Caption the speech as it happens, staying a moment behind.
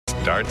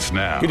starts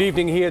now. Good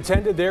evening. He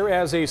attended there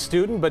as a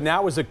student, but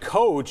now as a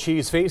coach,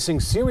 he's facing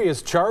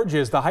serious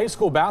charges. The high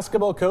school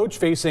basketball coach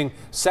facing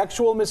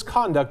sexual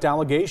misconduct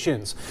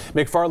allegations.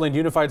 McFarland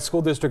Unified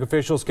School District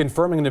officials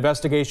confirming an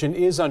investigation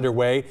is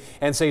underway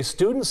and say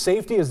student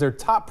safety is their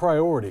top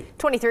priority.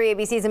 23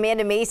 ABC's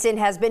Amanda Mason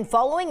has been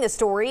following the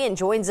story and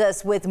joins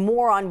us with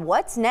more on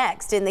what's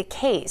next in the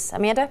case.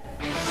 Amanda?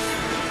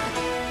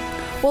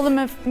 Well, the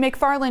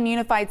McFarland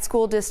Unified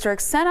School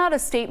District sent out a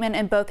statement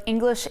in both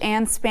English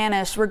and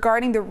Spanish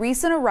regarding the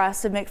recent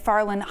arrest of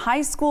McFarland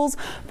High School's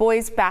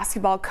boys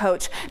basketball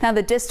coach. Now,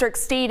 the district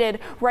stated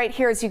right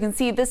here, as you can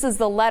see, this is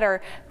the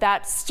letter,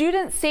 that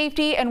student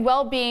safety and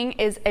well-being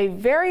is a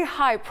very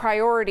high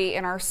priority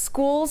in our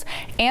schools,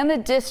 and the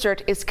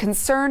district is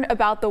concerned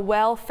about the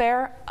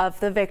welfare of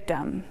the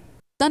victim.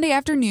 Sunday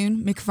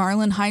afternoon,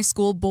 McFarland High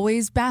School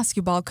boys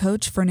basketball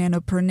coach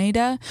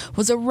Pruneda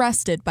was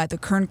arrested by the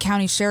Kern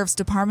County Sheriff's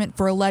Department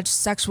for alleged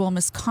sexual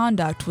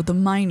misconduct with a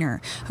minor,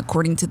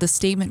 according to the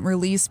statement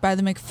released by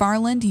the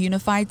McFarland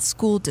Unified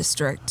School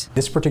District.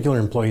 This particular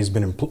employee has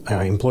been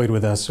employed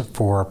with us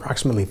for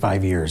approximately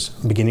 5 years,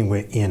 beginning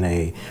in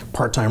a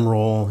part-time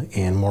role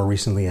and more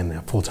recently in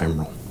a full-time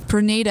role.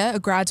 Pruneda, a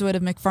graduate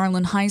of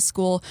McFarland High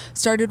School,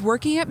 started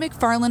working at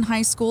McFarland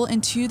High School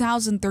in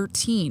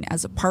 2013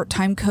 as a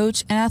part-time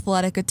coach and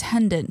athletic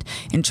attendant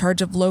in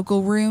charge of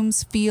local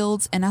rooms,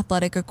 fields, and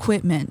athletic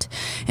equipment.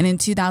 And in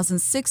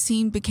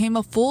 2016 became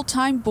a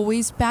full-time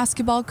boys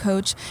basketball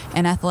coach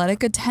and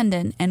athletic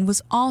attendant and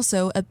was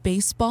also a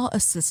baseball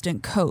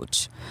assistant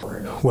coach.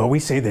 Well, we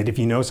say that if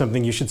you know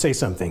something, you should say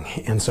something.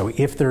 And so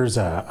if there's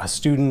a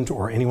student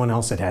or anyone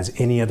else that has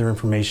any other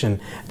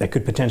information that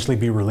could potentially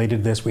be related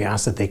to this, we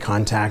ask that they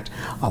contact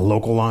a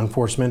local law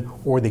enforcement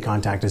or they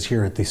contact us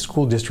here at the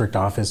school district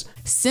office.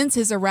 Since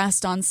his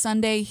arrest on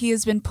Sunday, he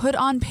has been put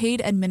on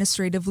paid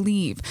administrative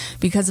leave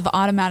because of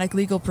automatic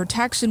legal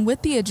protection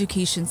with the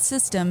education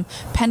system,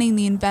 pending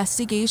the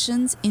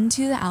investigations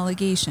into the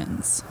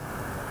allegations.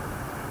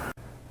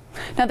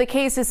 Now, the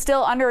case is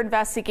still under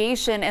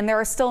investigation and there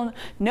is still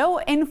no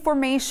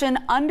information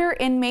under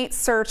inmate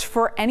search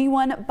for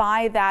anyone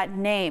by that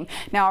name.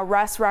 Now,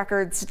 arrest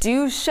records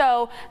do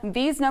show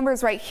these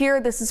numbers right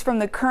here. This is from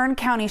the Kern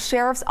County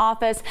Sheriff's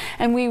Office,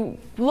 and we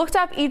looked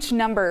up each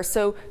number.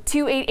 So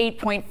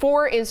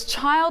 288.4 is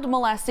child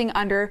molesting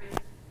under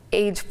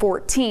age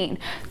 14.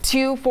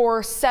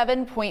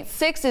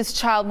 247.6 is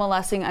child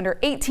molesting under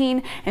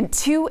 18, and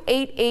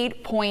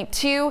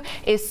 288.2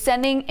 is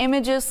sending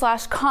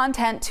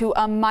images/content to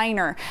a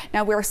minor.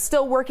 Now, we're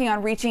still working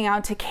on reaching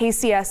out to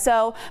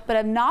KCSO, but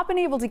have not been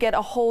able to get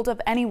a hold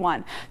of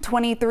anyone.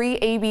 23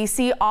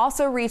 ABC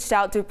also reached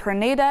out to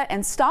Pruneda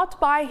and stopped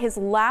by his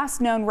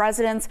last known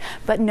residence,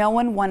 but no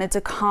one wanted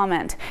to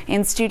comment.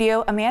 In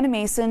studio, Amanda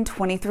Mason,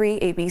 23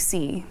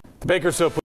 ABC. The Baker Soap